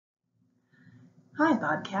Hi,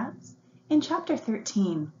 Bobcats. In Chapter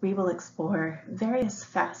 13, we will explore various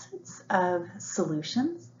facets of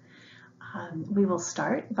solutions. We will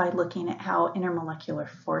start by looking at how intermolecular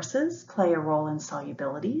forces play a role in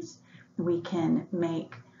solubilities. We can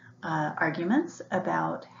make arguments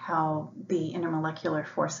about how the intermolecular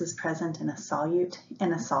forces present in a solute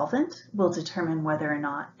and a solvent will determine whether or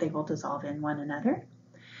not they will dissolve in one another.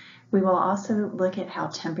 We will also look at how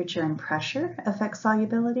temperature and pressure affect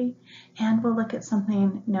solubility, and we'll look at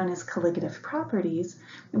something known as colligative properties,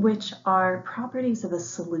 which are properties of a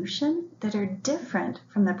solution that are different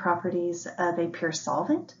from the properties of a pure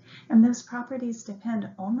solvent, and those properties depend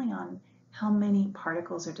only on how many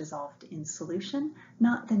particles are dissolved in solution,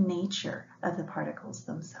 not the nature of the particles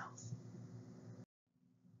themselves.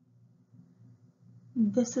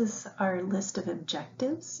 This is our list of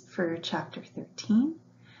objectives for Chapter 13.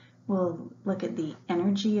 We'll look at the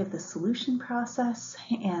energy of the solution process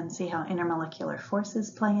and see how intermolecular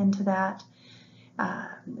forces play into that.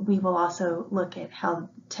 We will also look at how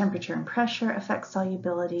temperature and pressure affect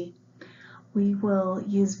solubility. We will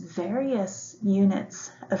use various units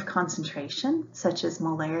of concentration, such as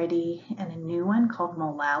molarity and a new one called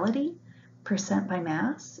molality, percent by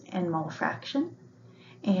mass, and mole fraction.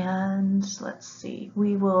 And let's see,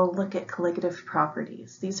 we will look at colligative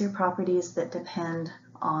properties. These are properties that depend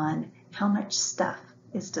on how much stuff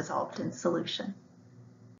is dissolved in solution.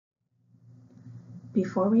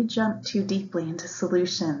 Before we jump too deeply into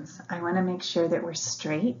solutions, I want to make sure that we're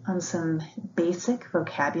straight on some basic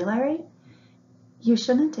vocabulary. You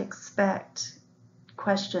shouldn't expect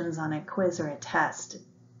questions on a quiz or a test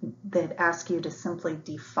that ask you to simply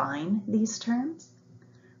define these terms.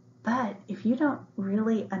 But if you don't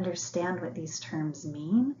really understand what these terms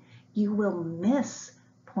mean, you will miss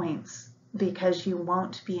points because you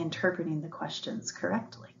won't be interpreting the questions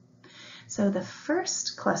correctly. So the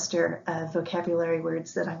first cluster of vocabulary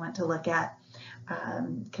words that I want to look at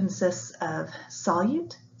consists of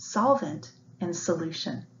solute, solvent, and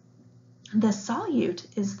solution. The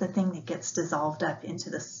solute is the thing that gets dissolved up into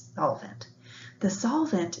the solvent. The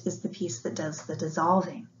solvent is the piece that does the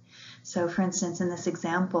dissolving. So for instance, in this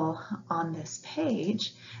example on this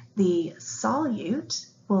page, the solute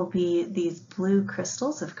will be these blue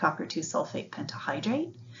crystals of copper 2 sulfate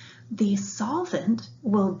pentahydrate. The solvent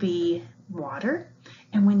will be water,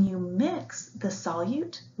 and when you mix the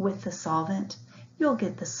solute with the solvent, you'll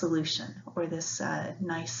get the solution, or this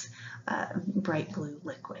nice bright blue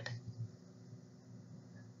liquid.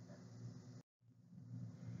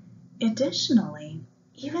 Additionally,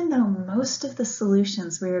 even though most of the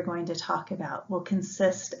solutions we are going to talk about will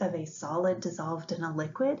consist of a solid dissolved in a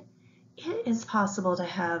liquid, it is possible to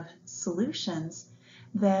have solutions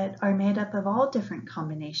that are made up of all different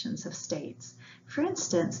combinations of states. For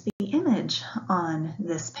instance, the image on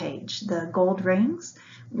this page, the gold rings,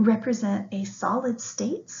 represent a solid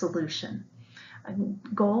state solution.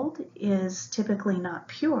 Gold is typically not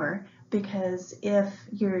pure because if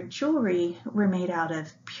your jewelry were made out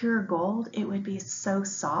of pure gold, it would be so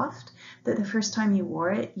soft that the first time you wore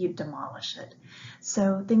it, you'd demolish it.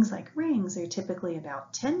 So things like rings are typically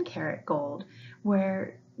about 10 karat gold,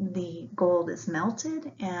 where the gold is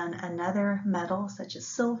melted and another metal such as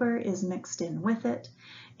silver is mixed in with it,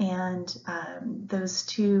 and those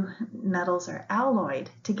two metals are alloyed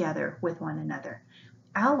together with one another.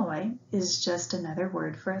 Alloy is just another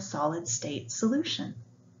word for a solid state solution.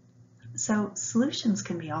 So solutions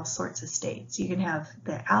can be all sorts of states. You can have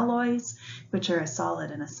the alloys, which are a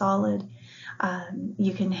solid and a solid.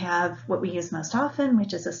 You can have what we use most often,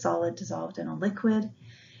 which is a solid dissolved in a liquid.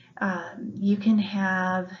 You can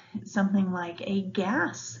have something like a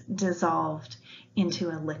gas dissolved into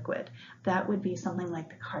a liquid. That would be something like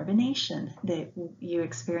the carbonation that you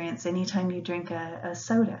experience anytime you drink a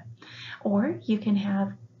soda. Or you can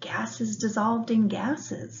have gases dissolved in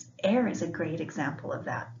gases. Air is a great example of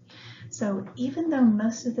that. So even though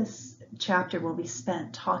most of this chapter will be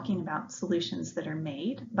spent talking about solutions that are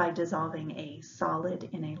made by dissolving a solid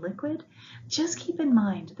in a liquid, just keep in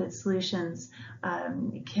mind that solutions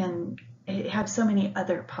can have so many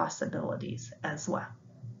other possibilities as well.